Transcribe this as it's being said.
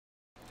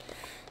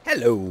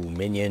Hello,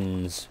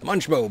 minions.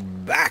 Munchmo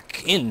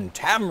back in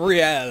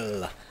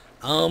Tamriel.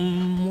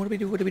 What do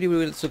we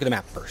do? Let's look at the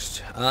map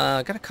first.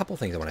 Got a couple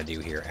things I want to do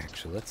here,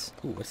 actually.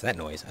 Ooh, what's that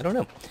noise? I don't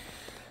know.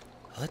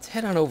 Let's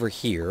head on over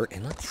here,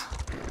 and let's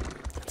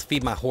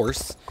feed my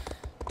horse,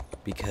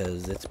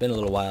 because it's been a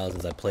little while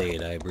since I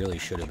played. I really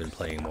should have been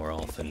playing more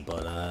often,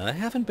 but I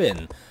haven't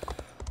been.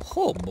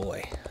 Oh,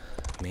 boy.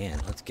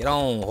 Man, let's get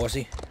on,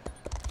 horsey.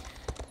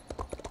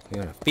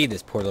 We're going to feed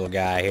this poor little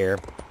guy here.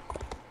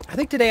 I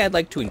think today I'd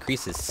like to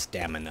increase his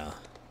stamina.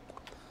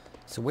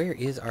 So where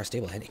is our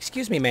stable head?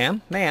 Excuse me,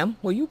 ma'am. Ma'am,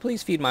 will you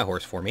please feed my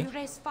horse for me? You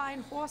race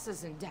fine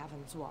horses in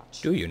Davon's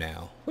Watch. Do you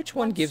now? Which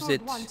one gives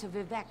it... One to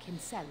Vivek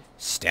himself.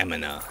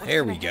 Stamina.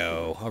 There we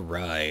go. All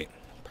right.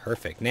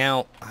 Perfect.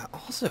 Now,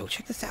 also,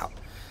 check this out.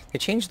 They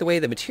changed the way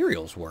the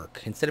materials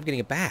work. Instead of getting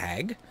a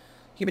bag,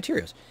 you get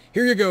materials.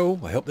 Here you go.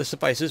 I hope this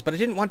suffices, but I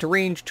didn't want to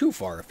range too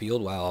far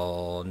afield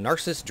while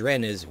Narcissus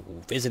Dren is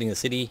visiting the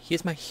city. He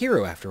is my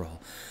hero, after all.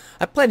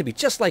 I plan to be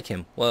just like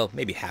him. Well,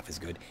 maybe half as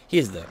good. He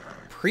is the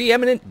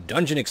preeminent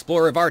dungeon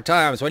explorer of our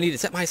time, so I need to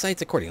set my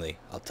sights accordingly.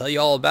 I'll tell you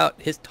all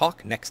about his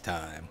talk next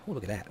time. Oh,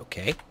 look at that.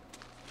 Okay.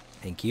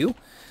 Thank you.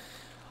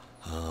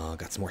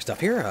 Got some more stuff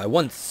here. I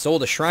once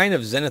sold a shrine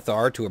of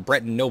Zenithar to a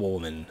Breton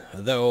noblewoman.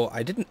 Though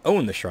I didn't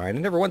own the shrine, I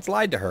never once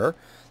lied to her.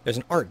 There's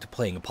an art to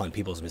playing upon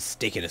people's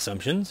mistaken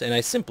assumptions, and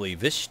I simply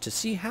wished to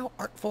see how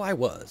artful I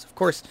was. Of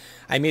course,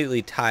 I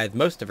immediately tithed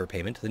most of her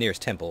payment to the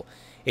nearest temple.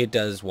 It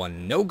does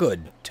one no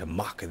good to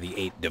mock the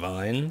 8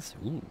 divines.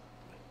 Ooh,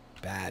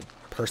 bad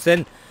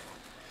person.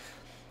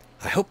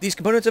 I hope these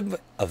components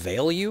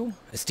avail you.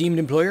 Esteemed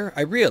employer,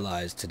 I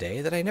realized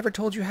today that I never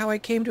told you how I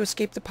came to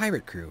escape the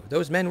pirate crew.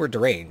 Those men were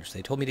deranged.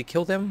 They told me to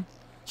kill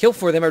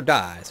for them or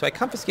die, so I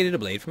confiscated a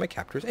blade from my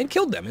captors and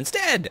killed them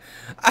instead.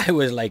 I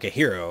was like a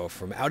hero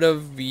from out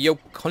of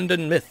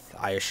Yokundan myth,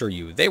 I assure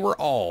you. They were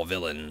all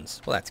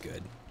villains. Well, that's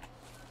good.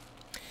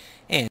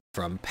 And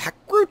from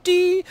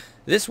Pakruti,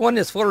 this one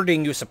is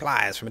forwarding you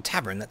supplies from a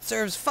tavern that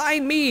serves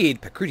fine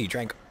mead. Pakruti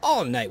drank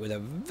all night with a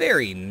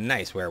very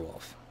nice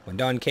werewolf. When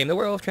dawn came, the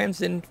werewolf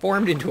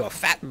transformed into a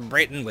fat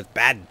Breton with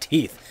bad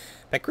teeth.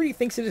 Pakruti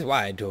thinks it is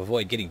wise to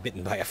avoid getting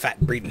bitten by a fat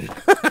Breton.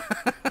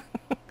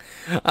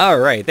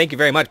 Alright, thank you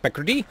very much,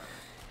 Pakruti.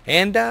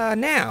 And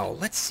now,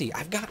 let's see.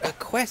 I've got a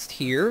quest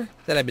here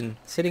that I've been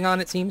sitting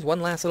on, it seems.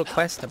 One last little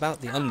quest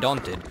about the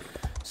Undaunted.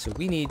 So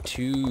we need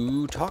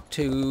to talk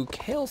to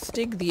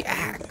Kalestig the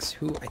Axe,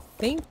 who I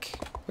think...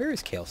 Where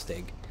is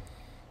Kalestig?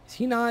 Is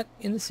he not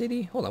in the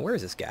city? Hold on, where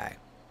is this guy?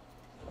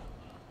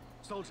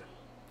 Soldier,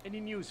 any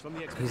news from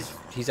the expedition?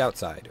 He's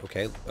outside.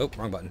 Okay. Oh,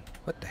 wrong button.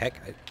 What the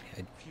heck?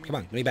 Come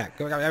on, let me back.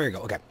 There we go.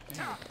 Okay.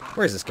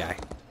 Where is this guy?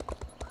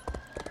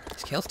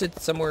 Is Kalestig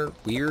somewhere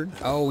weird?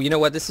 Oh, you know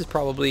what? This is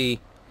probably...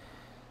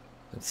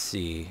 Let's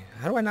see.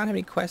 How do I not have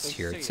any quests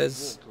here? It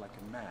says...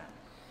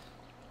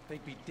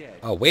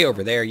 Oh, way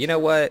over there. You know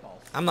what?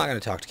 I'm not going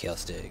to talk to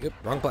Kalestig. Oop,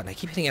 wrong button. I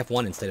keep hitting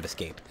F1 instead of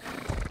escape.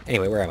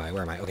 Anyway, where am I?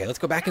 Where am I? Okay, let's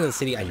go back into the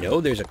city. I know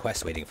there's a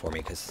quest waiting for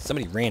me because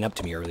somebody ran up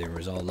to me earlier and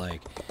was all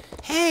like,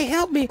 hey,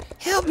 help me!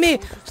 Help me!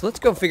 So let's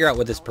go figure out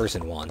what this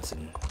person wants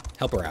and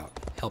help her out.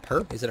 Help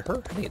her? Is it a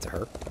her? I think it's a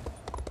her.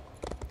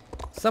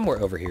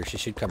 Somewhere over here, she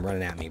should come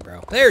running at me,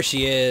 bro. There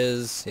she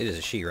is! It is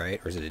a she,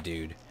 right? Or is it a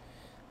dude?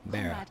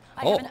 Comrade,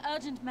 I have an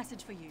urgent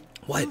message for you.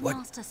 What?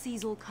 Master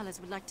Cecil Colors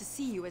would like to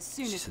see you as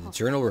soon as possible. The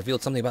journal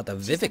revealed something about the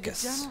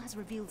Vivicus. The journal has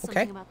revealed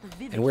something about the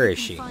Vivicus. And where is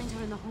she? You can find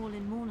her in the hall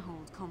in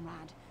Mournhold,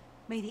 comrade.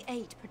 May the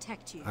 8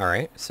 protect you.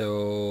 Alright,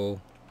 so...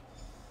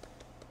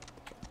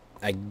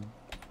 I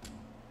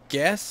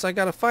guess I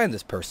gotta find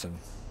this person.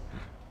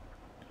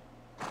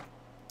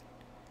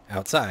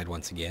 Outside,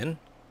 once again.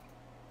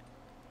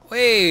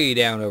 Way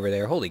down over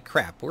there. Holy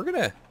crap. We're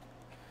gonna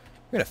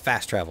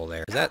fast travel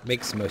there. That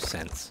makes the most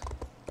sense.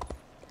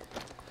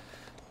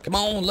 Come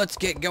on, let's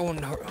get going.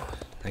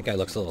 That guy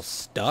looks a little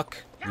stuck.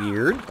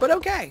 Weird, but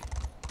okay.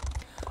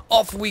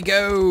 Off we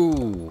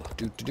go.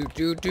 To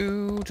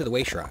the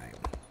way shrine.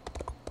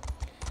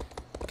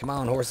 Come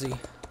on, horsey.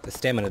 The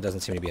stamina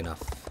doesn't seem to be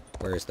enough.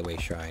 Where is the way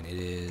shrine? It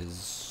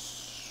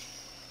is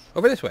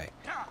over this way.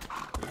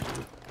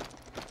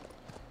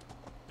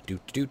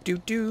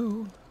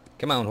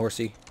 Come on,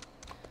 horsey.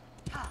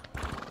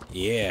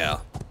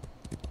 Yeah.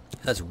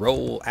 Let's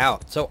roll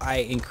out. So I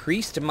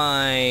increased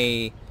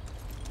my...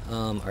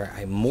 or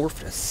I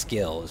morphed a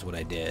skill is what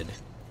I did.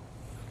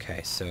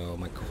 Okay, so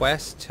my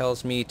quest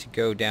tells me to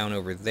go down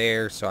over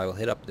there, so I will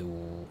hit up the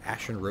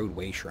Ashen Road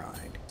Way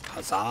Shrine.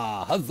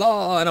 Huzzah!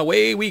 Huzzah! And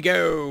away we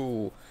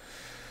go!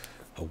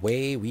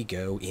 Away we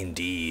go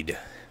indeed.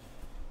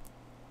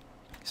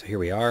 So here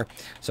we are.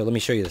 So let me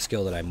show you the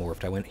skill that I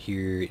morphed. I went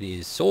here. It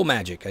is Soul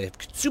Magic. I have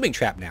Consuming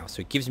Trap now,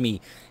 so it gives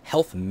me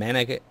health,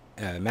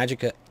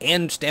 magicka,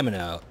 and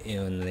stamina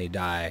when they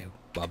die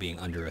while being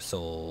under a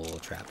soul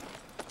trap.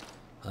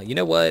 You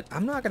know what?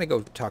 I'm not going to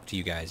go talk to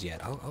you guys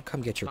yet. I'll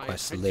come get your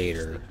quests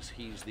later.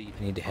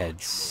 I need to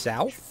head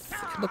south,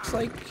 it looks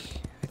like.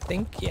 I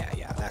think.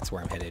 Yeah, that's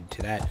where I'm headed,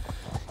 to that.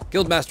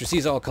 Guildmaster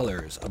sees all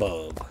colors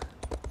above.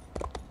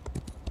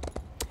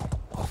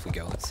 Off we we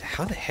go.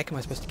 How the heck am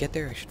I supposed to get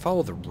there? I should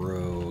follow the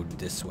road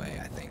this way,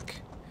 I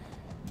think.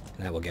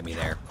 And that will get me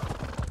there.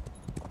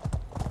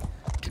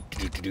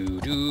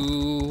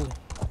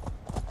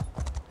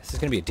 This is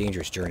going to be a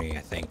dangerous journey,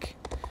 I think.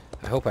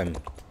 I hope I'm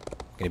going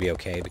to be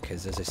okay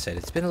because, as I said,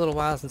 it's been a little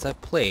while since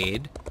I've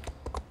played.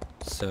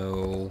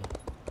 So,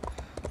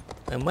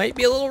 I might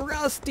be a little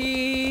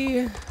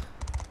rusty.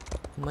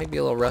 Might be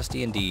a little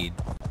rusty indeed.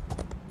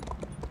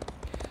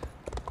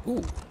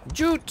 Ooh,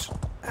 jute!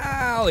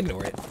 I'll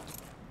ignore it.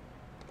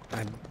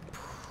 I'm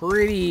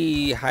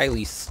pretty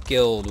highly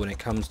skilled when it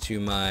comes to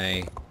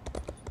my,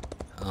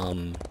 I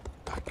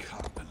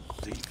can't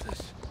believe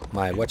this.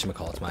 my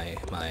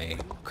whatchamacallit, my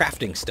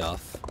crafting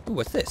stuff. Ooh,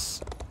 what's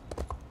this?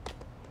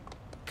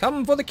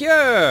 Come for the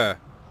cure!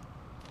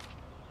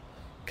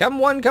 Come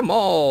one, come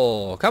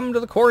all! Come to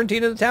the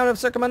quarantine of the town of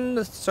Circ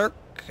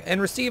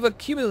and receive a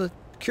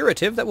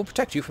curative that will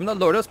protect you from the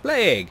Lordos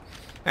Plague.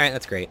 Alright,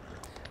 that's great.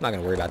 I'm not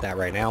going to worry about that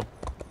right now.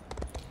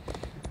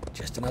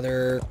 Just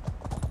another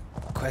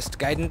quest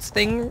guidance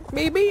thing,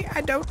 maybe?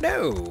 I don't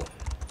know.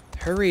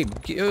 Hurry,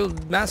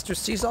 Guildmaster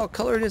Seasall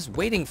Colored is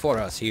waiting for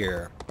us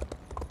here.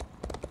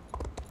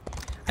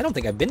 I don't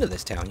think I've been to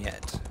this town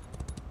yet.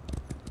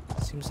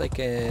 Seems like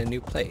a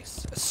new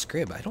place. A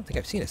scrib. I don't think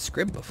I've seen a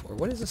scrib before.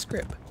 What is a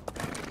scrib?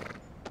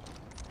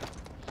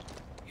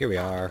 Here we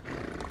are.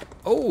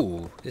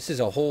 Oh, this is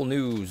a whole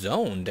new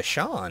zone.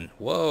 Deshawn.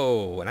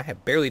 Whoa, and I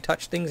have barely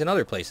touched things in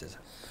other places.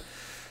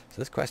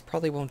 So this quest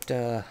probably won't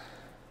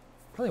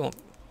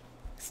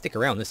stick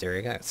around this area.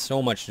 I got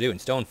so much to do in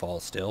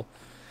Stonefall still.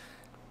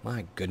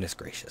 My goodness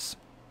gracious.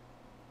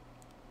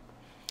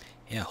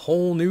 Yeah,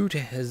 whole new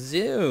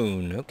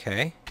zone.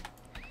 Okay.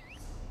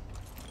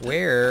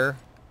 Where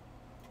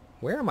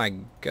am I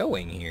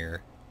going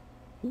here?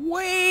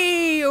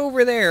 Way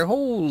over there.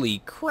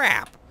 Holy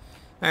crap.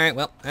 Alright,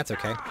 well, that's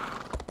okay.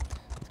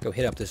 Let's go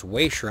hit up this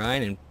way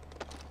shrine and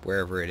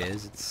wherever it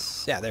is.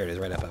 It's, yeah, there it is,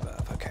 right up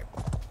above. Okay.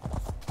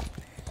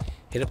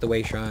 Hit up the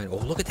way shrine. Oh,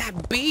 look at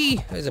that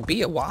bee! Is a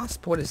bee a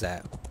wasp? What is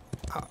that?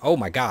 Oh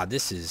my god,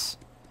 this is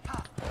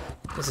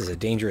a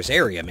dangerous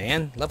area,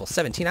 man. Level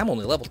 17, I'm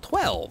only level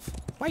 12.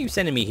 Why are you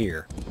sending me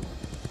here?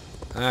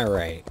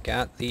 Alright,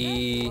 got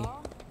the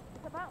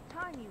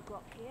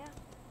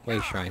way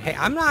shrine. Hey,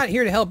 I'm not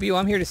here to help you.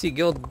 I'm here to see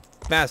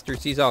Guildmaster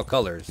Sees All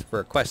Colors for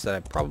a quest that I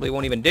probably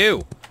won't even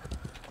do.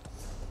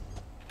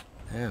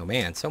 Oh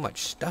man, so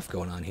much stuff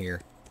going on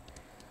here.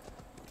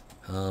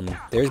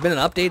 There's been an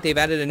update. They've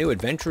added a new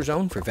adventure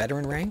zone for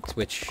veteran ranks,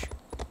 which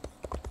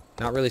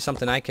not really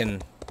something I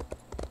can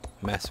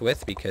mess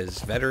with because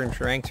veteran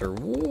ranks are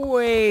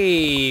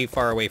way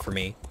far away from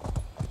me.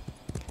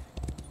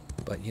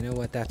 But you know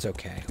what? That's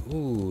okay.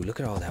 Ooh, look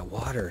at all that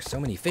water. So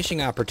many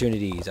fishing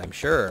opportunities, I'm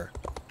sure.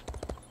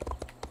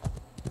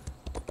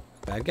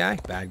 Bad guy?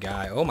 Bad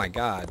guy. Oh my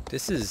god.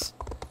 This is...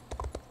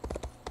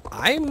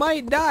 I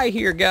might die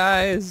here,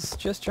 guys.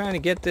 Just trying to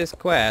get this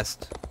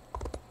quest.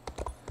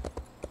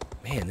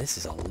 Man, this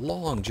is a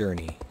long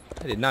journey.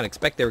 I did not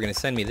expect they were going to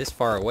send me this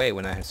far away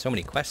when I have so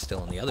many quests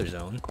still in the other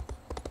zone.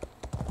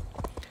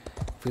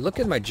 If we look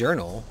at my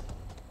journal,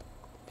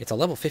 it's a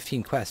level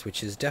 15 quest,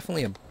 which is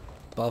definitely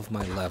above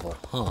my level,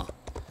 huh?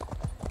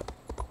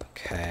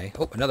 Okay.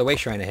 Oh, another way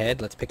shrine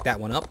ahead. Let's pick that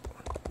one up.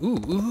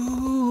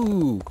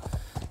 Ooh.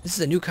 This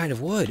is a new kind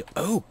of wood.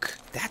 Oak.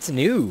 That's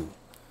new.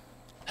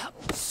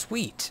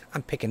 Sweet.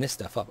 I'm picking this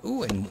stuff up.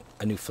 Ooh, and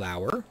a new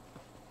flower.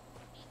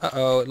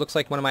 Uh-oh, it looks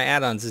like one of my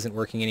add-ons isn't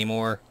working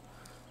anymore.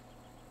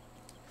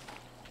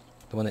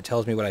 The one that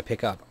tells me what I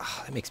pick up.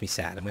 Oh, that makes me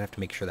sad. I'm going to have to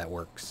make sure that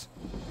works.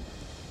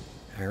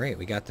 Alright,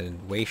 we got the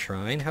way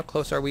shrine. How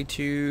close are we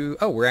to...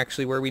 Oh, we're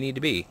actually where we need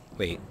to be.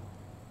 Wait.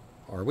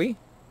 Are we?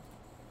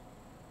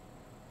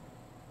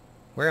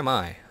 Where am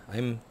I?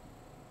 I'm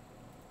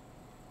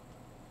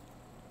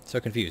so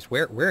confused.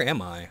 Where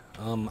am I?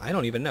 I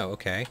don't even know.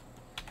 Okay.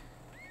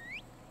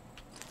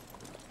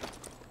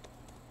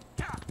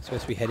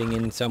 Supposed to be heading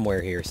in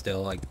somewhere here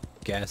still, I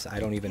guess. I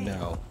don't even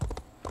know.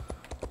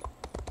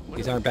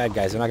 These aren't bad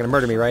guys. They're not going to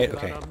murder me, right?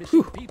 Okay.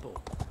 Whew.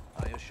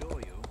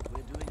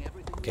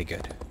 Okay,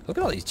 good. Look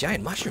at all these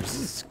giant mushrooms.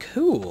 This is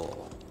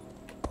cool.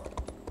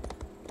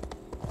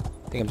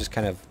 I think I'm just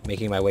kind of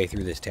making my way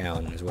through this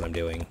town is what I'm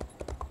doing.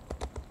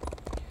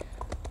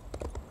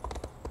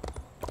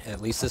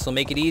 At least this will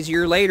make it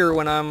easier later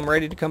when I'm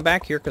ready to come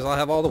back here because I'll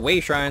have all the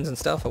way shrines and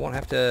stuff. I won't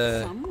have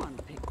to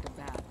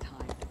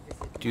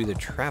do the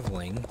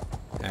traveling.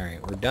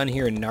 Alright, we're done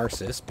here in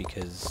Narcissus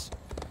because...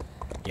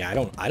 Yeah,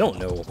 I don't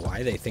know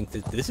why they think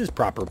that this is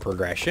proper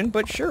progression,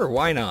 but sure,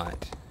 why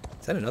not?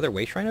 Is that another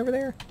way shrine over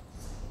there?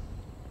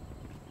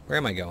 Where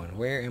am I going?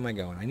 Where am I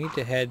going? I need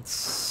to head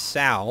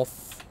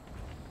south.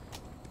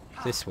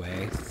 This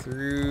way.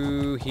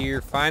 Through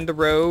here. Find the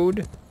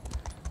road.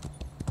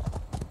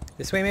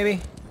 This way,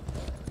 maybe?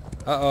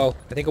 Uh-oh.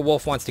 I think a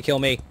wolf wants to kill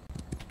me.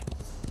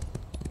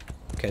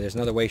 Okay, there's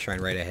another way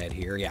shrine right ahead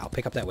here. Yeah, I'll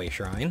pick up that way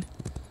shrine.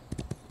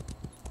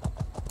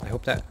 I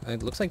hope that...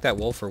 It looks like that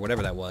wolf, or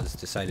whatever that was,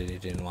 decided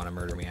it didn't want to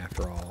murder me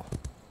after all.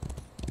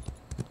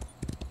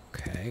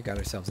 Okay, got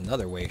ourselves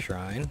another way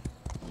shrine.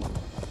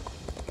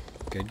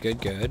 Good,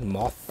 good, good.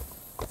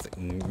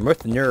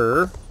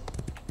 Muthner.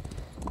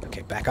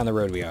 Okay, back on the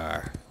road we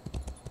are.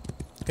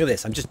 Look at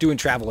this. I'm just doing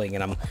traveling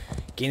and I'm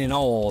gaining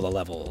all the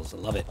levels. I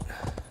love it.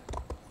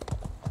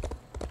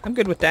 I'm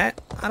good with that.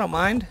 I don't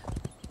mind.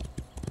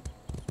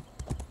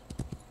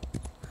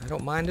 I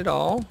don't mind at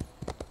all.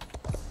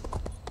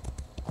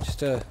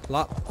 Just a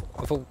lot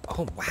of a...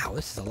 Oh, wow.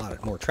 This is a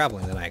lot more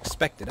traveling than I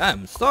expected.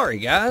 I'm sorry,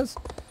 guys.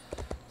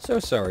 So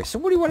sorry. So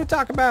what do you want to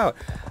talk about?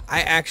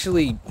 I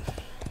actually...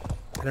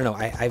 I don't know.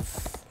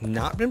 I've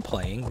not been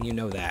playing. You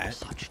know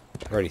that.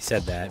 I already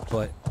said that.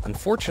 But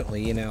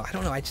unfortunately, you know, I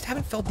don't know. I just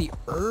haven't felt the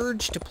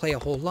urge to play a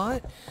whole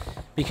lot.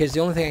 Because the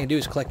only thing I can do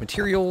is collect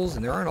materials.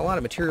 And there aren't a lot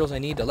of materials I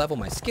need to level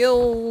my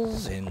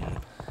skills. And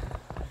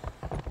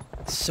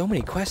so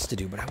many quests to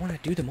do. But I want to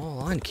do them all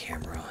on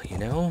camera, you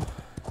know?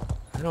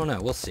 I don't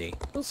know. We'll see.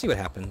 We'll see what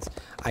happens.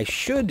 I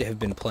should have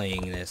been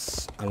playing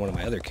this on one of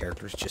my other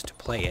characters just to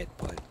play it.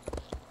 But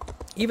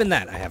even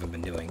that I haven't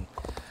been doing.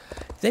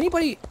 Is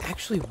anybody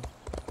actually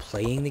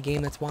playing the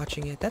game that's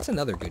watching it? That's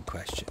another good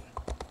question.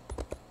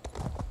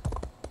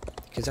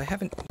 Because I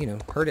haven't, you know,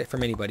 heard it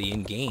from anybody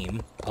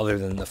in-game other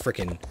than the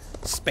frickin'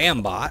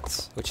 spam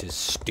bots, which is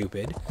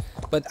stupid.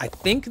 But I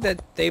think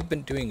that they've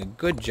been doing a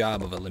good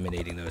job of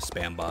eliminating those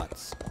spam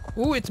bots.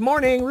 Ooh, it's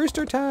morning!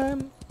 Rooster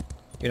time!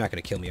 You're not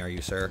going to kill me, are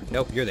you, sir?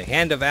 Nope, you're the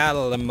Hand of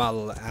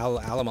Alamalal.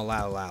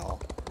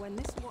 When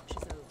this watch is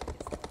over,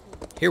 it's the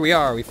whole... Here we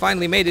are. We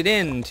finally made it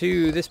in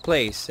to this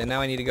place. And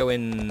now I need to go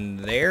in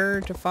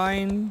there to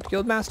find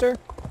Guildmaster?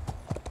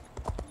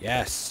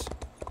 Yes.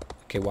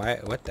 Okay, why?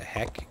 What the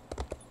heck?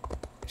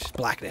 It's just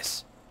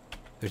blackness.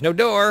 There's no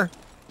door.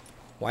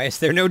 Why is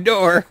there no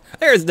door?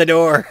 There's the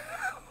door.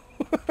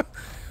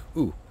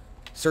 Ooh.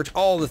 Search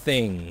all the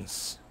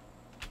things.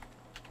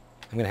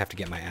 I'm going to have to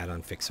get my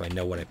add-on fixed so I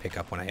know what I pick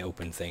up when I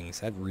open things.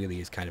 That really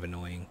is kind of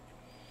annoying.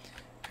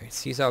 Alright,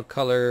 seesaw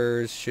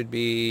colors should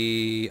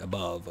be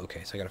above.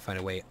 Okay, so I got to find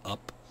a way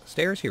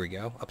upstairs. Here we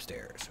go.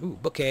 Upstairs. Ooh,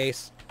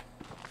 bookcase.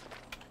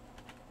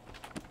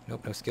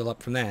 Nope, no skill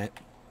up from that.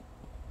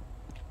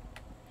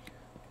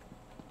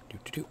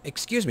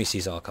 Excuse me,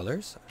 seesaw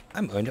colors.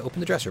 I'm going to open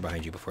the dresser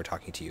behind you before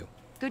talking to you.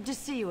 Good to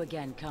see you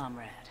again,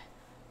 comrade.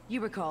 You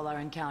recall our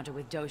encounter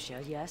with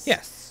Dosha, yes?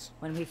 Yes.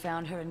 When we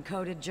found her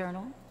encoded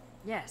journal?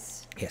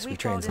 Yes. Yes, we called in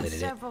translated it.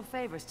 several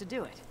favors to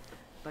do it,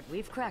 but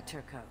we've cracked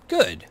her code.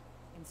 Good.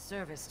 In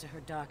service to her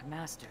dark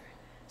master.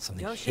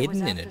 Something Dosha hidden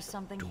was in a after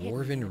something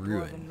dwarven hidden in a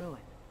ruin.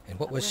 And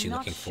what was We're she not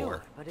looking sure,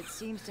 for? But it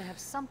seems to have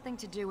something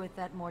to do with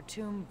that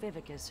Mortum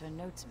Vivicus her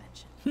notes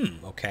mention.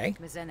 Okay.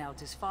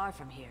 Mizenelt is far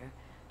from here,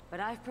 but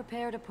I've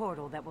prepared a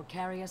portal that will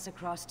carry us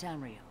across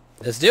Tamriel.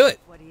 Let's do it.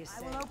 What do you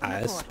say?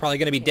 This is probably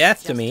going to be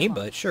death to me,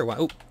 but sure. Why?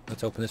 Oh,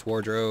 let's open this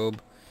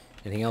wardrobe.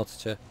 Anything else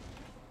to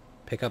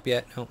pick up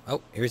yet? No.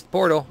 Oh, here's the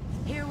portal.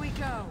 Here we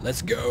go.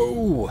 Let's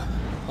go.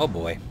 Oh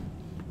boy.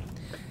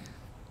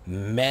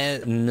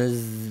 Mzenelt.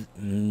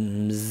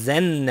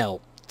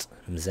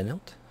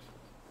 Mzenelt?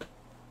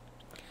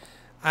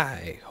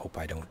 I hope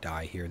I don't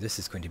die here. This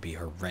is going to be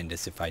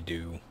horrendous if I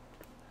do.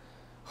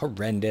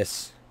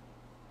 Horrendous.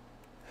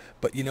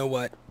 But you know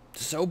what?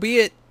 So be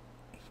it.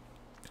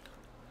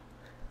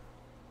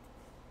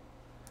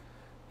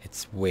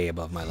 It's way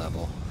above my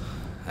level.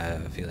 I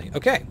have a feeling.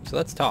 Okay, so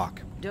let's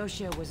talk.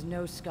 Dosha was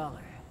no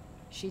scholar.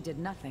 She did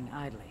nothing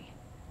idly.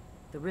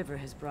 The river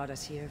has brought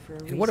us here for a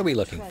reason. And what are we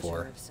looking Treasure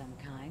for? Of some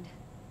kind.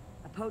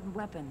 A potent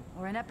weapon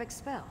or an epic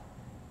spell.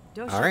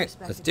 Dosha All right, let's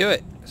respected do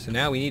it. So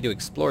now we need to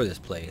explore this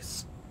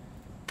place.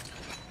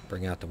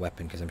 Bring out the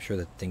weapon because I'm sure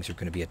that things are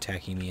going to be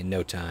attacking me in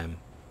no time.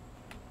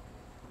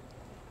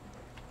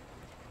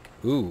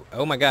 Ooh,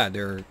 oh my god,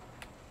 they're...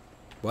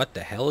 What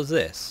the hell is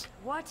this?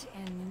 What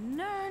in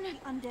Nern? The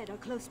undead are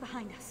close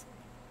behind us.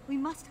 We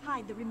must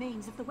hide the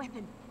remains of the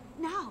weapon.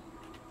 Now!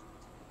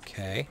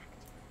 Okay.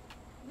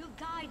 We'll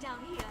die down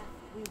here.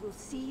 We will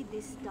see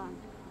this done.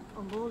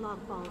 Or Molag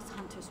Bal's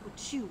hunters will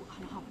chew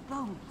on our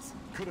bones.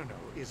 Kurano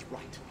is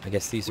right. I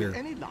guess these are... With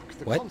any luck,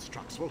 the What?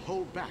 constructs will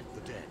hold back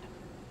the dead.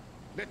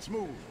 Let's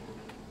move.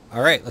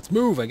 Alright, let's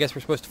move. I guess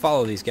we're supposed to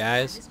follow these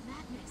guys. This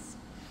madness.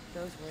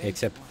 Those were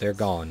Except ancient they're ones.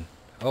 gone.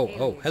 Oh,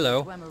 oh, Aliens hello.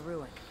 of Dwemer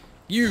Ruin.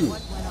 You!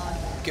 What went on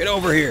there? Get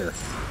over here!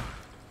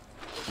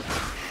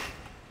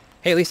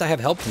 Hey, at least I have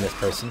help from this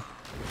person.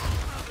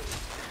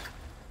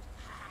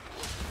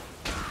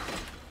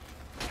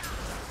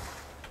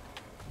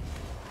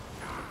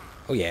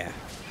 Oh yeah.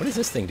 What is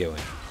this thing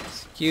doing?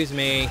 Excuse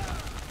me.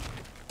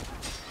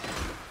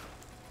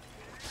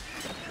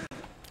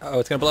 Uh oh,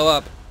 it's gonna blow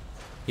up.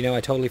 You know,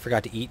 I totally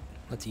forgot to eat.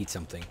 Let's eat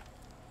something.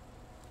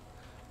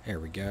 There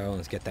we go.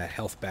 Let's get that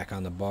health back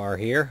on the bar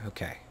here.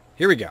 Okay.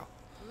 Here we go.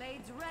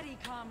 Blades ready,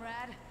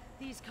 comrade.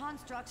 These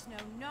constructs know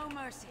no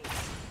mercy.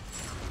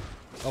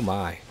 Oh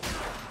my.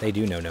 They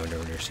do know no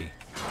mercy.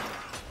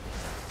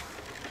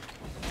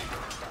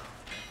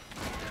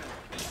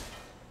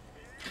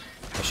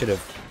 I should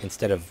have,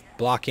 instead of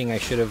blocking, I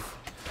should have...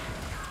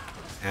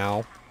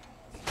 Ow.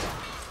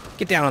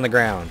 Get down on the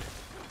ground.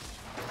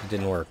 It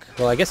didn't work.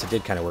 Well, I guess it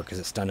did kind of work because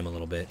it stunned him a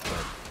little bit,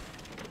 but...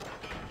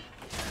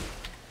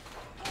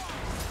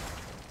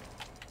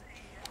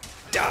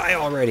 Die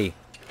already.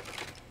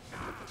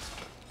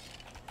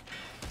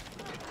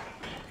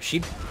 Is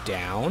she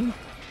down?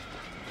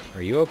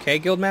 Are you okay,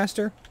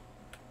 Guildmaster?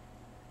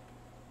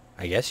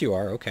 I guess you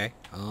are. Okay.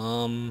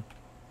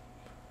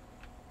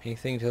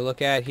 Anything to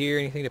look at here?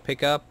 Anything to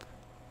pick up?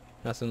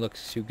 Nothing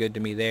looks too good to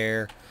me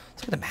there.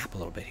 Let's look at the map a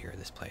little bit here of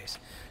this place.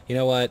 You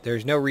know what?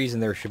 There's no reason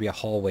there should be a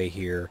hallway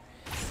here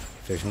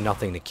if there's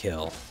nothing to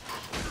kill.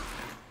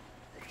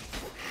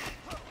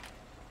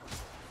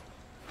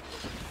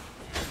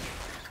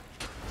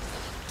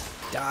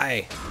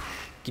 Die!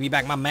 Give me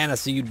back my mana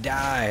so you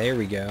die. There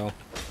we go.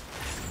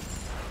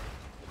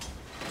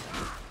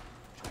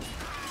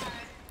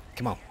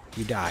 Come on.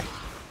 You die.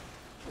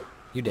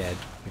 You dead.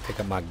 Let me pick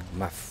up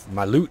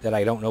my loot that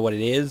I don't know what it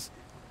is.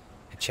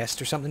 A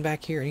chest or something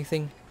back here?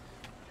 Anything?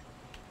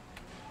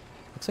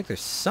 Looks like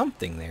there's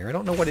something there. I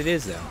don't know what it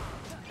is, though.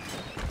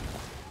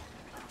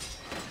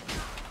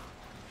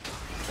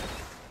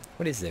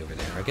 What is over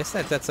there? I guess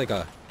that's like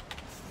a...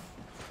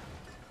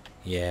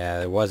 Yeah,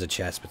 there was a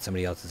chest, but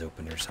somebody else has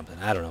opened it or something.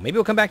 I don't know. Maybe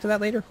we'll come back to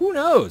that later. Who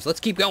knows? Let's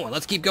keep going.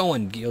 Let's keep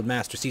going.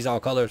 Guildmaster sees all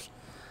colors.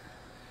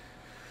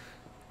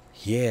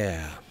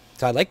 Yeah.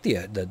 So I like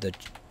the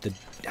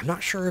I'm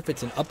not sure if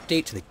it's an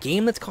update to the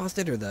game that's caused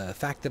it or the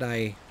fact that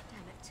I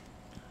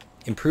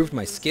improved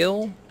my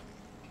skill.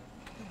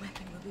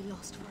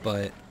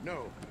 But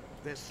No,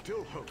 there's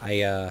still hope.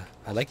 I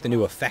like the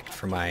new effect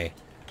for my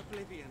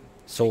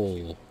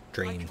soul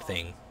drain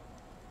thing.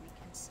 We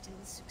can still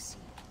succeed,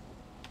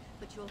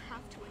 but you'll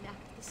have to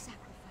enact the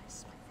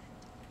sacrifice, my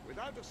friend.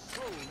 Without a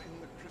soul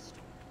in the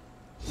crystal,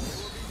 there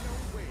will be no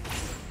way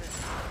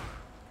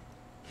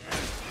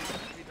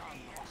to be done,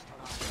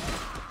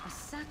 Osterland. A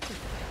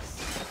sacrifice.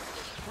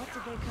 What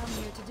did they come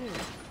here to do?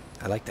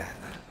 I like that.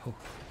 Oh,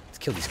 let's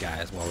kill these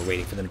guys while we're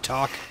waiting for them to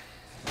talk.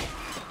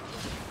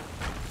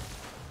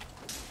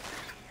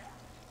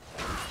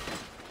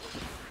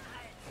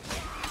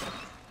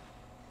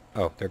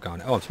 Oh, they're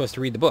gone. Oh, I'm supposed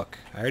to read the book.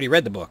 I already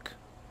read the book.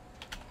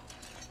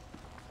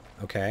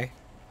 Okay.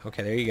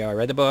 Okay, there you go. I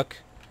read the book.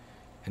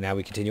 And now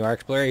we continue our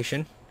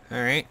exploration.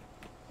 Alright.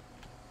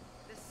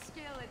 The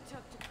skill it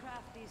took to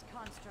craft these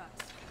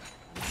constructs.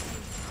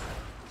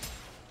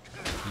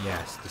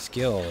 Yes, the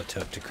skill it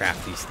took to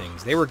craft these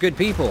things. They were good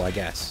people, I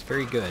guess.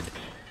 Very good.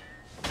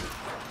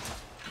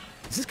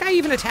 Is this guy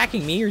even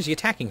attacking me, or is he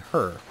attacking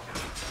her?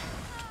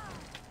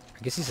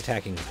 I guess he's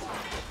attacking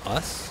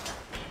us?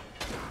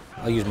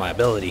 I'll use my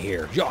ability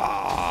here.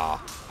 Yeah!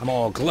 I'm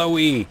all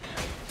glowy.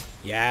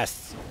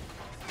 Yes.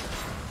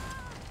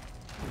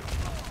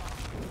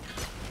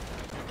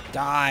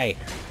 Die.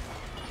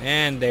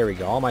 And there we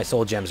go. All my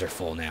soul gems are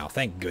full now.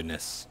 Thank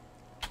goodness.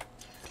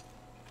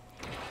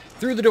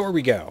 Through the door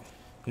we go.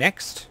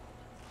 Next.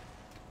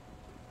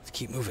 Let's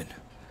keep moving.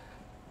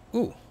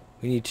 Ooh.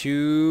 We need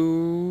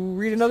to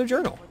read another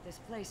journal. What this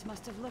place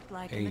must have looked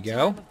like There in you the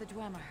go. time of the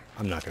Dwemer.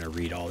 I'm not going to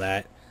read all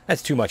that.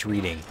 That's too much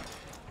reading.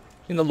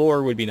 I mean, the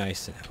lore would be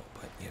nice to know,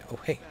 but, you know. Oh,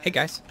 hey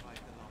guys.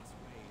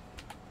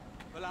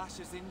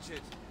 Valash's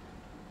injured.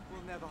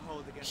 We'll never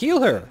hold against Heal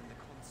her. the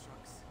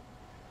constructs.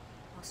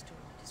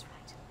 Osterwald is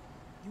right.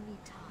 You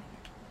need time.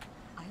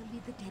 I'll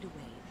lead the dead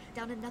away,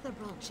 down another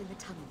branch in the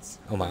tunnels.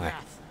 Oh my.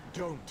 Wrath,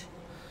 don't.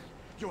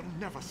 You'll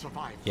never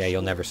survive. Yeah,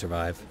 you'll never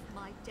survive.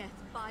 My death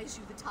buys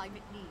you the time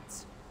it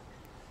needs.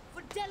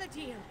 For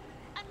Deladil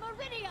and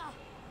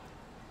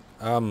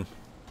Marinia!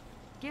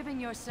 Giving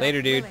yourself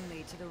Later, dude.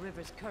 willingly to the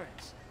river's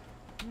current.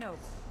 No.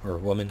 Or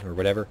woman, or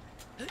whatever.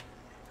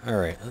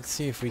 Alright, let's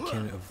see if we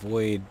can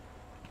avoid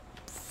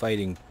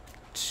fighting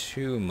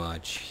too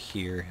much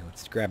here.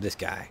 Let's grab this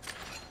guy.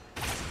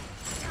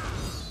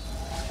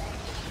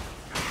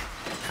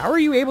 How are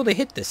you able to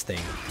hit this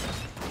thing?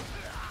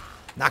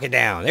 Knock it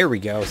down. There we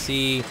go.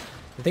 See,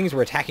 the things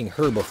were attacking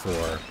her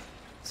before.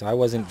 So I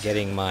wasn't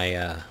getting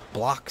my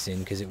blocks in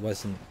because it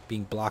wasn't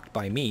being blocked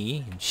by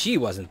me. And she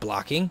wasn't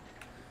blocking.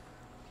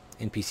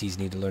 NPCs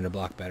need to learn to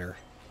block better.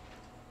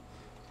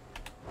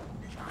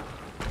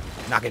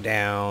 Knock it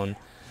down.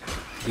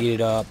 Beat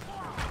it up.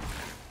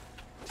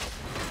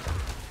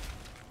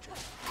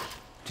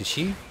 Did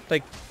she,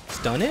 like,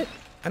 stun it?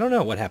 I don't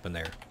know what happened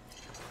there.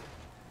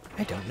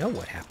 I don't know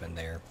what happened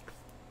there.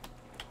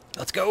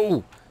 Let's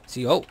go!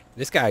 See, oh,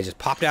 this guy just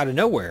popped out of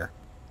nowhere.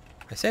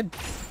 I said,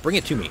 bring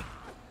it to me.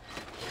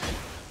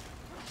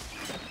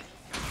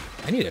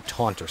 I need a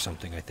taunt or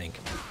something, I think.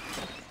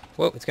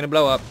 Whoa, it's gonna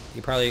blow up.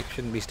 You probably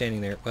shouldn't be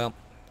standing there. Well,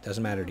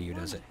 doesn't matter to you,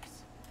 does it?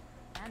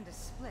 And a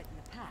split in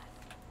the path.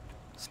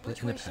 Split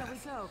Which in the way shall we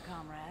path. go,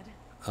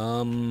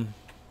 comrade?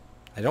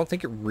 I don't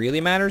think it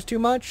really matters too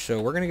much,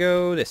 so we're gonna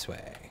go this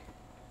way.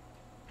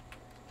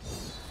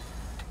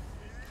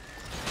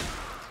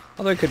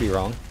 Although I could be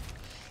wrong.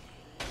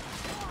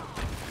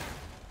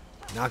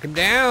 Knock him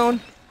down!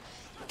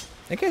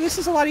 Okay, this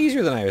is a lot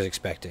easier than I was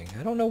expecting.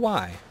 I don't know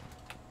why.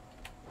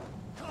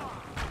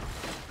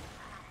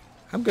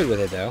 I'm good with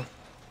it, though.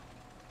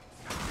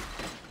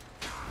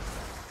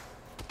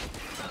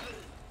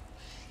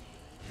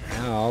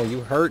 Ow, you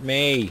hurt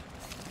me!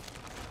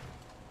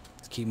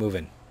 Let's keep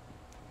moving.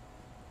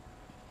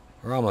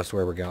 We're almost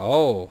where we're going.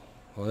 Oh,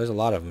 Well, there's a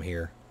lot of them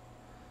here.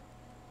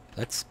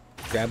 Let's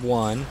grab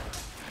one.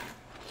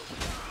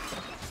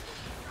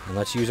 And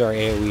let's use our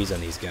AoEs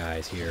on these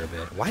guys here a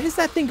bit. Why does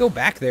that thing go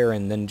back there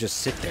and then just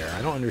sit there?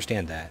 I don't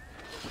understand that.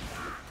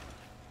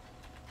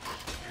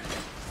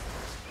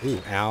 Ooh,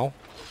 ow.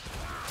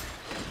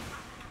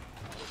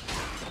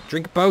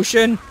 Drink a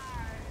potion.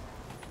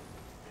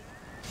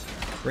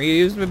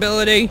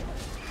 Reusability.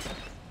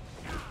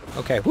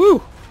 Okay,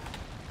 woo!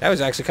 That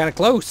was actually kind of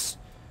close.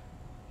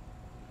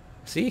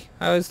 See?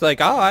 I was like,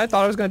 oh, I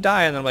thought I was going to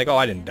die. And then I'm like, oh,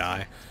 I didn't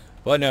die.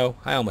 But no,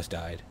 I almost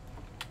died.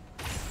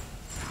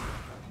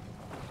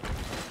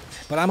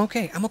 But I'm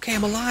okay. I'm okay.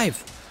 I'm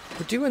alive.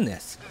 We're doing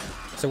this.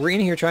 So we're in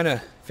here trying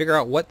to figure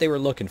out what they were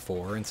looking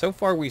for. And so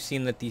far we've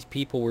seen that these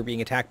people were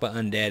being attacked by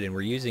undead. And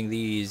we're using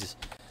these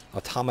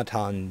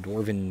automaton,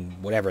 dwarven,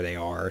 whatever they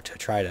are, to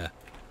try to...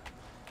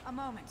 A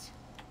moment.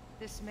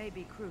 This may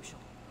be crucial.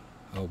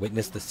 Oh,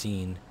 witness the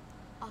scene.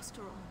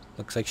 Osteron,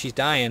 Looks like she's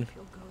dying.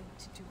 you're going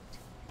to do it.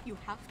 You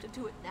have to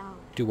do it now.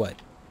 Do what?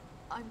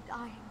 I'm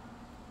dying.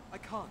 I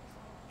can't.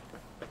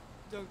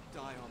 Don't die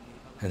on me.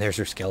 And there's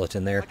her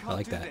skeleton there. I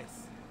like do that.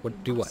 this.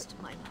 What? Do You what?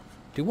 must, my love.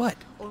 Do what?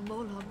 Or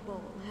Molag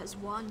Bal has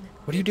won.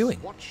 What are you doing?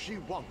 What she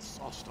wants,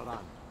 Osteran.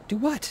 Do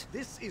what?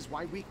 This is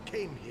why we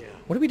came here.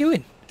 What are we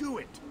doing? Do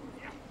it.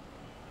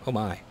 Oh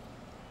my.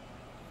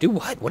 Do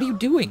what? What are you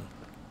doing?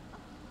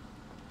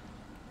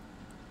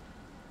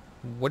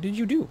 What did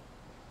you do?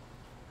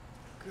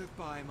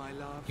 Goodbye, my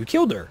love. You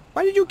killed her.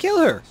 Why did you kill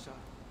her?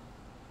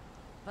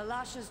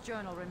 Valasha's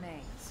journal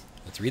remains.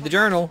 Let's read the Perhaps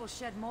journal. will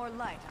shed more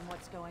light on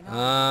what's going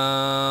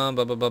on.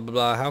 Blah, blah, blah, blah,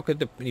 blah. How could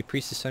the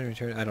priestess son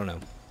return? I don't know.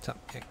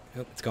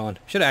 Oh, it's gone.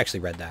 Should have actually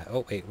read that.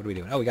 Oh, wait, what are we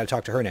doing? Oh, we got to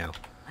talk to her now.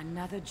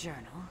 Another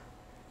journal.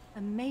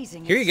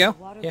 Amazing. Here you as go. the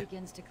water Yeah.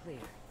 begins to clear.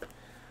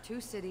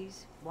 2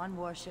 cities, 1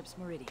 warship's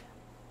Meridia.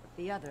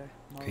 The other,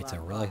 Creates a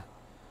Molag relic.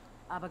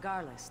 Bal.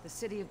 Abagarlis, the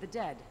city of the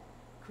dead,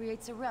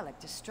 creates a relic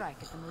to strike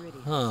at the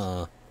Meridians.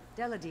 Huh.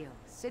 Deladil,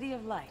 city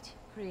of light,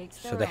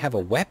 creates their So they own have a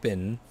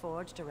weapon.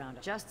 forged around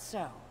it. Just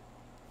so.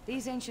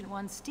 These ancient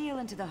ones steal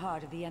into the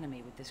heart of the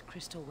enemy with this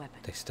crystal weapon.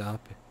 They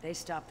stop. They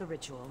stop the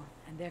ritual,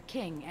 and their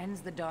king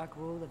ends the dark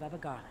rule of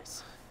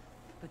Abagarlis.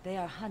 But they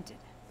are hunted,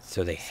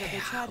 So they so they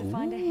try to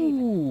find a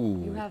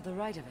haven. You Ooh. have the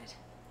right of it.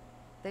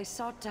 They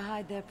sought to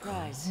hide their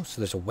prize. Oh,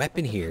 so there's a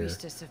weapon The here.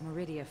 priestess of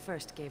Meridia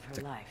first gave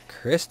her life.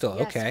 Crystal.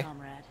 Yes, Okay.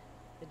 comrade.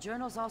 The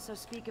journals also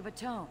speak of a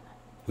tome.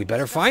 We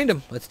better find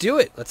him. Let's do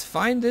it. Let's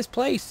find this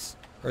place.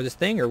 Or this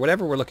thing, or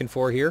whatever we're looking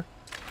for here.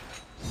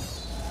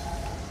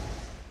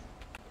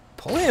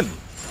 Pull him.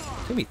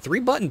 It's gonna be 3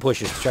 button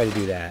pushes to try to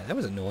do that. That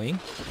was annoying.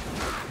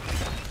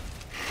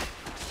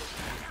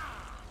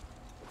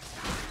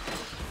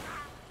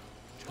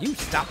 You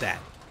stop that.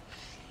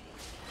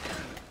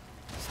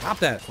 Stop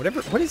that.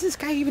 Whatever. What is this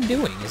guy even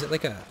doing? Is it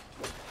like a...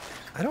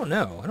 I don't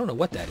know. I don't know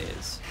what that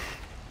is.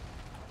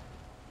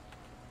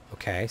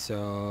 Okay,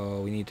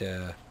 so we need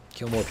to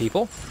kill more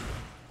people.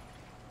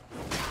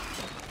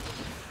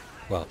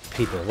 Well,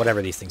 people,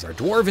 whatever these things are.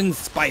 Dwarven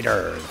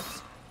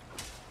spiders!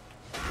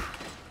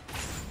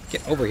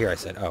 Get over here, I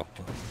said. Oh.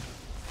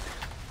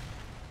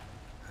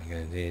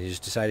 He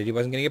just decided he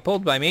wasn't going to get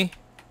pulled by me.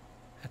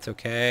 That's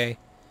okay.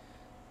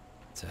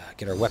 Let's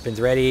get our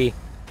weapons ready.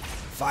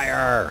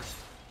 Fire!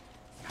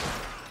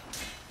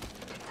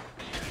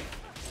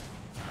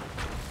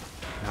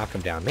 Knock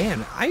him down.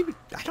 Man, I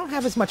don't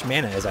have as much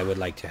mana as I would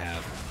like to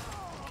have.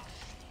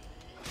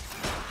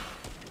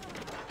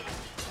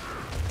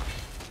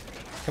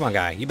 Come on,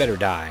 guy. You better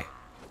die.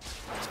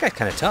 This guy's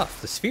kind of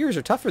tough. The spheres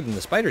are tougher than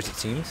the spiders, it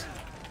seems.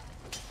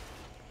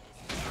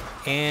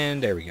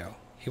 And there we go.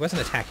 He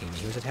wasn't attacking me.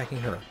 He was attacking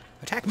her.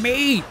 Attack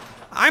me!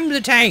 I'm the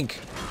tank!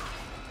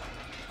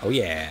 Oh,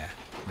 yeah.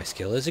 My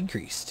skill is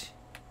increased.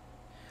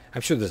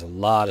 I'm sure there's a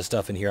lot of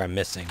stuff in here I'm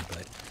missing,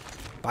 but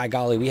by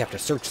golly, we have to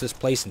search this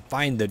place and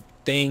find the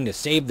thing to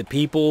save the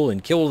people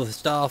and kill the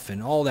stuff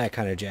and all that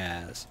kind of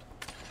jazz.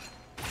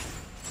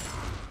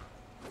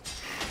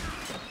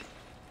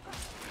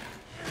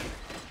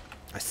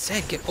 I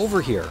said get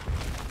over here.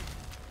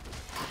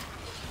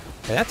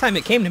 Okay, that time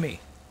it came to me.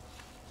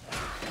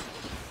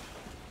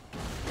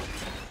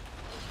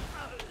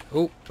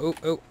 Oh, oh,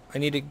 oh. I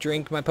need to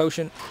drink my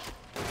potion.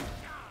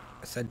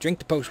 I said drink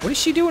the potion. What is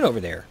she doing over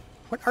there?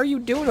 What are you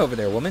doing over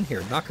there, woman?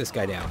 Here, knock this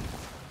guy down.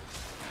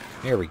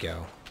 There we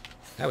go.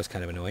 That was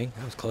kind of annoying.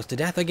 I was close to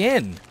death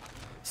again.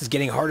 This is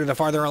getting harder the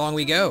farther along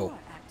we go.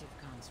 Active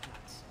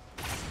constructs.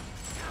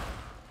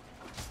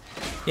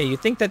 Yeah,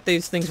 you'd think that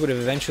these things would have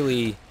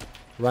eventually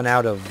run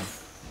out of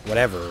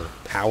whatever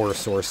power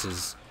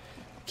sources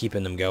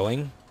keeping them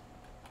going.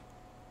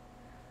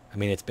 I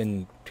mean, it's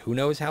been who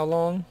knows how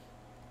long.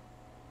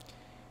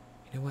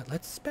 You know what?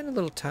 Let's spend a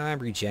little time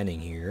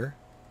regenning here.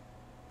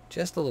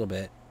 Just a little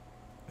bit.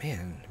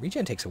 Man,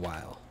 regen takes a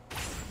while.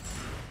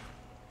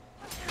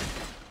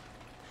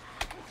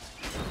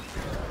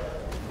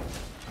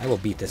 I will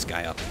beat this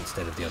guy up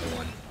instead of the other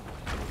one.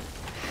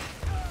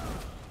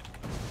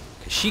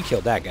 Because she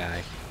killed that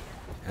guy,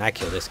 and I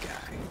killed this guy.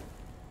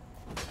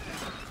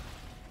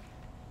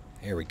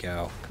 There we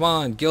go. Come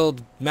on,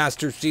 Guild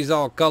Master sees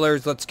all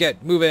colors. Let's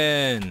get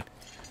moving.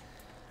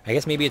 I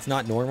guess maybe it's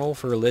not normal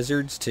for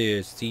lizards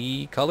to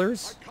see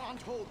colors. I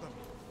can't hold them.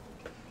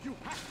 You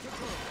have to go.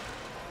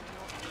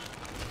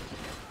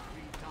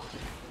 We died.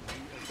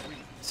 We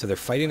agreed. So they're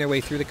fighting their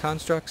way through the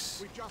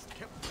constructs? We just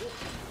kept walking.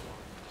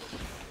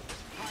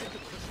 Hide the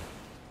crystal.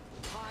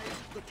 Hide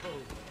the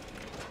tome.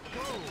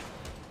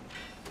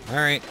 Go.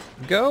 Alright,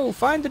 go!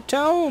 Find the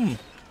tome!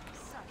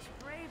 Such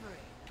bravery.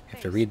 Have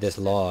to read this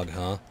log,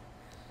 huh?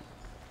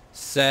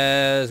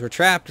 Says, we're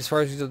trapped as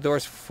far as the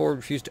doors forward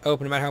refuse to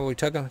open no matter how we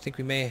tug them. I think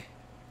we may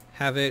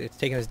have it. It's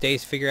taken us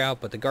days to figure out,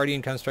 but the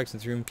guardian constructs in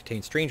this room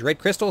contain strange red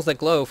crystals that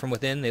glow from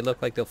within. They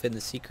look like they'll fit in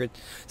the secret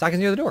sockets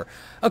near the door.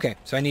 Okay,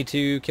 so I need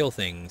to kill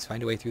things.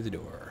 Find a way through the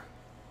door.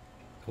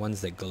 The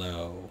ones that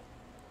glow.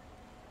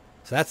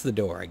 So that's the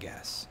door, I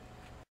guess.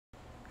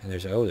 And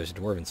there's a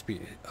dwarven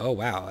spear. Oh,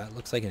 wow. That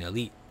looks like an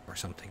elite or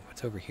something.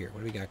 What's over here? What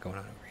do we got going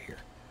on over here?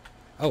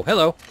 Oh,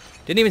 hello.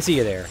 Didn't even see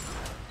you there.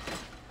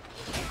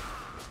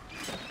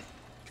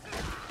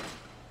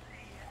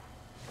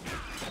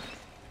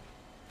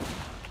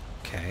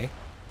 Okay.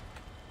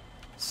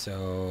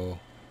 So,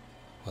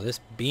 well, this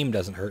beam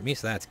doesn't hurt me,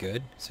 so that's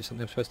good. Is there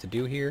something I'm supposed to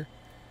do here?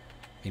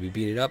 Maybe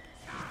beat it up?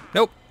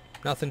 Nope.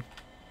 Nothing.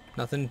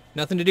 Nothing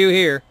to do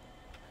here.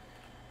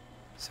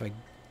 So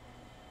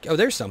oh,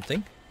 there's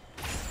something.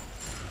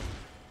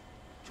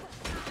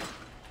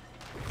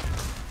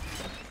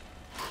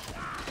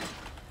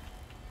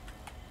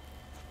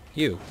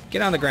 You,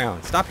 get on the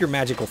ground. Stop your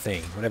magical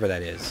thing, whatever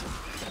that is.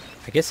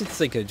 I guess it's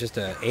like just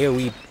a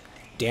AoE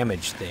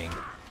damage thing.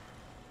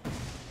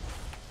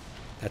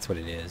 That's what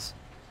it is.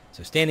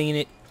 So standing in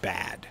it,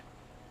 bad.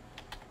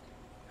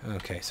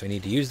 Okay, so I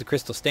need to use the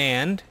crystal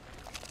stand.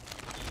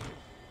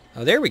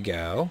 Oh, there we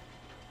go.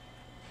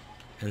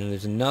 And then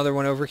there's another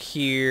one over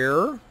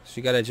here. So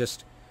you gotta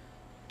just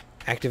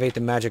activate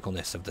the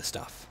magicalness of the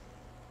stuff.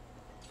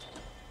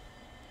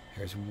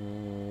 There's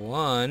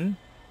one.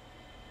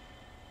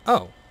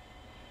 Oh.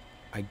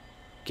 I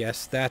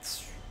guess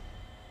that's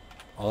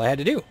all I had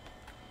to do.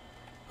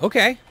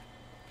 Okay.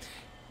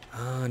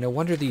 No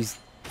wonder these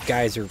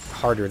guys are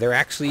harder. They're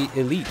actually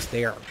elites.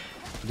 They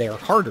are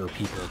harder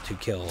people to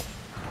kill.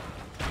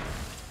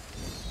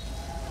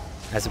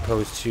 As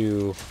opposed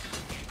to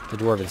the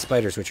dwarven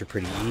spiders, which are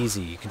pretty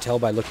easy. You can tell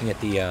by looking at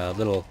the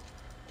little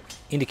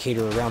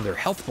indicator around their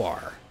health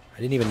bar. I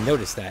didn't even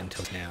notice that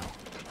until now.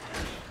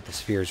 The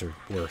spheres are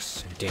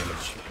worse and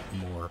damage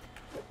more.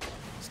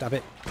 Stop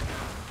it.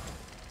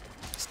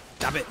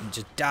 Stop it and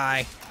just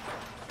die.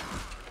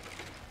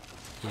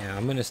 Yeah,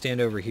 I'm gonna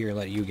stand over here and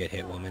let you get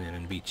hit, woman, and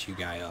then beat you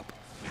guy up.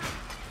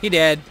 He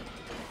dead.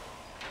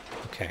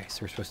 Okay,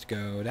 so we're supposed to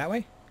go that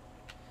way?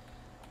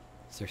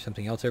 Is there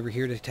something else over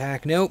here to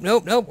attack? Nope,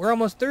 nope, nope. We're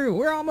almost through.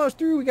 We're almost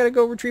through. We gotta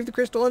go retrieve the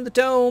crystal in the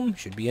tome.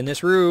 Should be in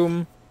this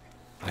room.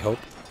 I hope.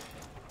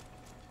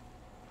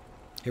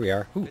 Here we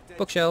are. Ooh,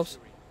 bookshelves.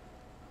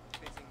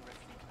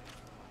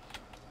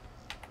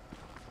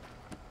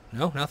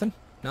 No, nothing?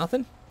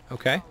 Nothing?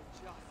 Okay.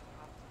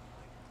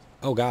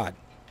 Oh, God.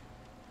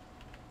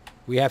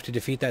 We have to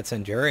defeat that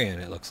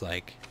Centurion, it looks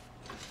like.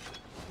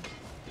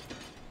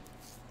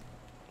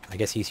 I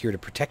guess he's here to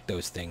protect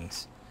those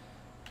things.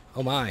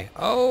 Oh, my.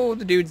 Oh,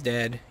 the dude's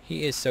dead.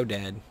 He is so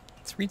dead.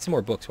 Let's read some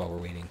more books while we're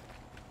waiting.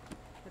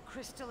 The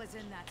crystal is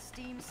in that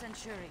steam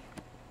Centurion.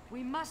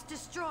 We must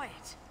destroy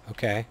it.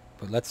 Okay,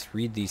 but let's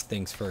read these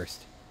things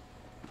first.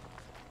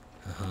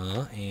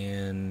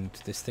 And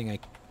this thing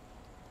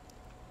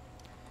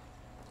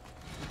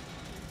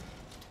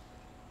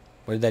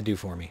What did that do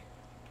for me?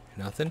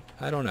 Nothing?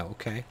 I don't know.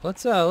 Okay.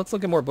 Let's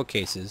look at more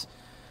bookcases.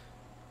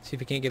 See if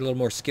we can't get a little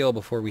more skill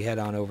before we head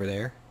on over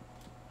there.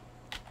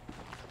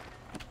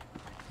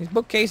 These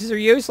bookcases are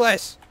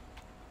useless.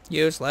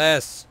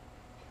 Useless.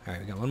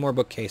 Alright, we got one more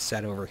bookcase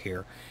set over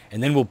here.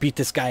 And then we'll beat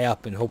this guy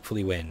up and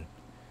hopefully win.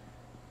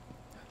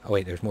 Oh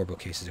wait, there's more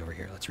bookcases over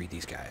here. Let's read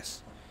these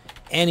guys.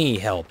 Any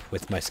help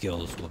with my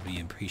skills will be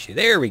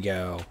appreciated. There we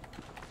go.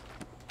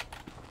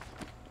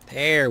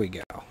 There we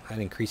go. That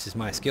increases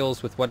my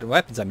skills with what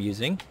weapons I'm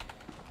using.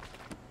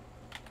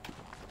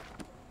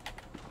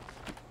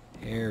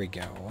 There we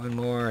go. One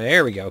more.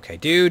 There we go. Okay,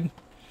 dude.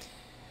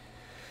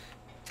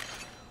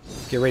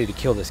 Get ready to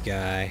kill this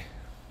guy.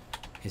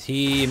 Is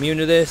he immune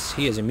to this?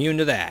 He is immune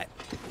to that.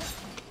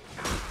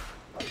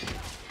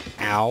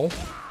 Ow.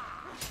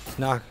 It's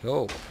not...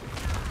 Oh.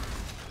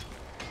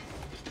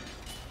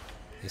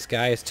 This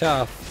guy is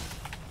tough.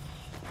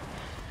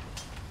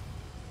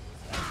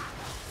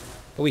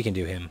 But we can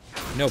do him.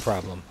 No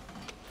problem.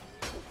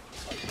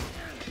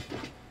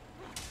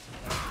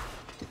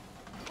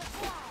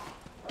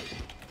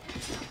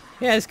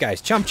 Yeah, this guy's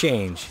chump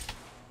change.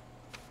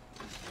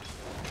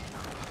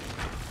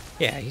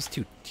 Yeah, he's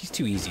too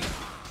easy.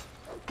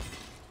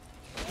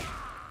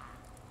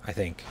 I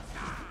think.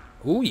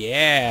 Ooh,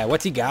 yeah.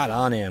 What's he got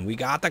on him? We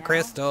got the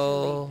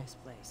crystal.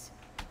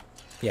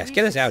 Yes,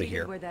 get us out of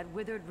here. Where that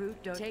withered root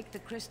take the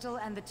crystal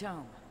and the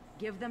tome.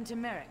 Give them to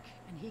Merrick,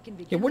 and he can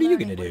begin. Yeah, what are you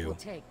gonna do?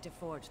 Take to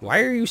forge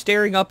Why are you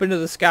staring up into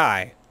the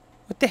sky?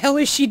 What the hell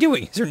is she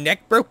doing? Is her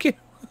neck broken?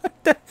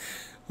 What the?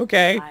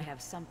 Okay. I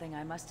have something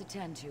I must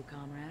attend to,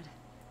 comrade.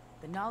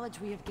 The knowledge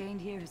we have gained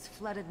here has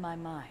flooded my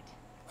mind.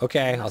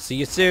 Okay, I'll see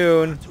you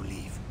soon. To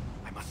leave.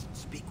 I must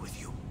speak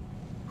with you.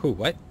 Who,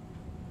 what?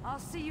 I'll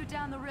see you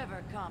down the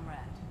river, comrade.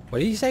 What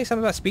did he say?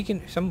 Something about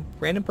speaking? Some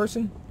random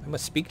person? I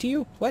must speak to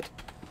you? What?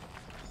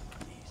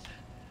 Please,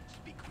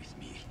 speak with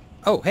me.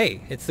 Oh,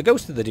 hey, it's the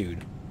ghost of the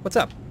dude. What's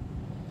up?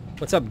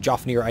 What's up,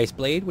 Jofnir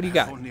Iceblade? What do you I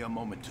have got? only a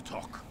moment to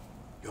talk.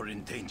 You're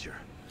in danger.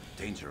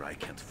 Danger I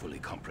can't fully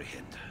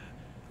comprehend.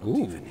 Not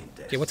Ooh. even in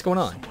death. Okay, what's going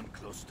on? Someone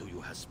close to you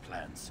has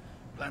plans.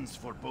 Plans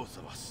for both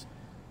of us.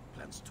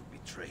 Plans to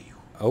betray you.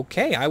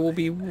 Okay, I will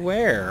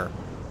beware.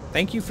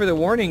 Thank you for the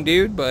warning,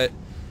 dude, but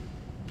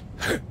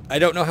I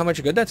don't know how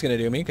much good that's going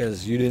to do me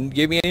because you didn't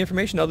give me any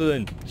information other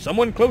than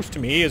someone close to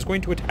me is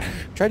going to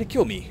try to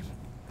kill me.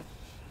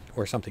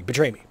 Or something.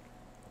 Betray me.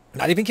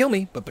 Not even kill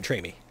me, but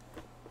betray me.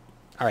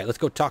 Alright, let's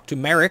go talk to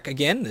Merrick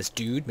again. This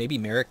dude. Maybe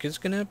Merrick is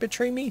going to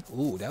betray me.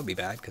 Ooh, that would be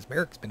bad because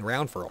Merrick's been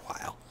around for a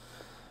while.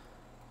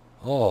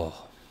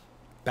 Oh.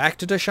 Back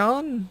to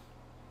Deshaun?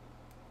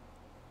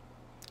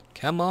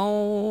 Come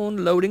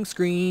on, loading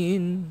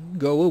screen.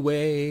 Go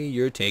away.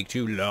 Your take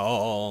too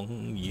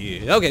long.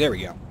 Yeah. Okay, there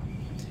we go.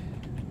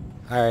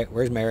 Alright,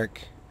 where's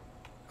Merrick?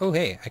 Oh,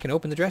 hey, I can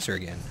open the dresser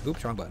again.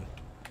 Oops, wrong button.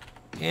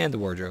 And the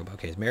wardrobe.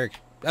 Okay, is Merrick...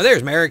 Oh,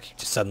 there's Merrick.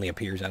 Just suddenly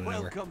appears out of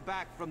nowhere. Welcome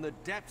back from the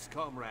depths,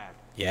 comrade.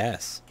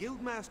 Yes.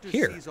 Guildmaster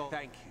Here. Caesar,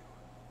 thank you.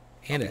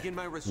 And I'll begin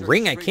my a research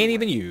ring I straight can't away.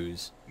 even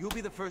use. You'll be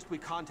the first we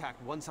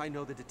contact once I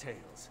know the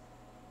details.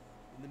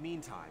 In the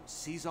meantime,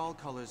 Caesar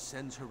Colors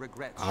sends her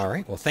regrets.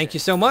 Alright, well, thank you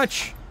so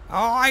much. Oh,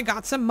 I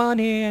got some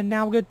money, and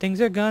now good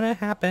things are gonna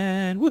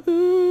happen.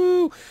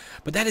 Woohoo!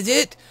 But that is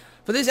it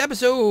for this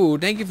episode.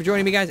 Thank you for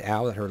joining me, guys.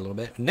 Ow, that hurt a little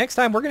bit. Next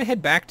time, we're gonna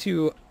head back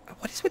to...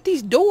 What is with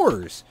these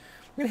doors?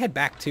 We're gonna head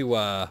back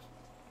to,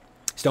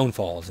 Stone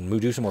Falls and we'll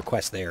do some more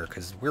quests there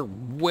because we're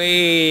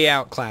way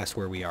outclassed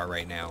where we are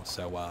right now.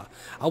 So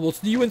I will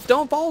see you in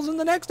Stone Falls in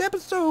the next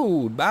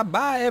episode. Bye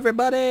bye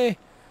everybody.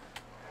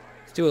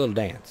 Let's do a little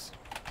dance.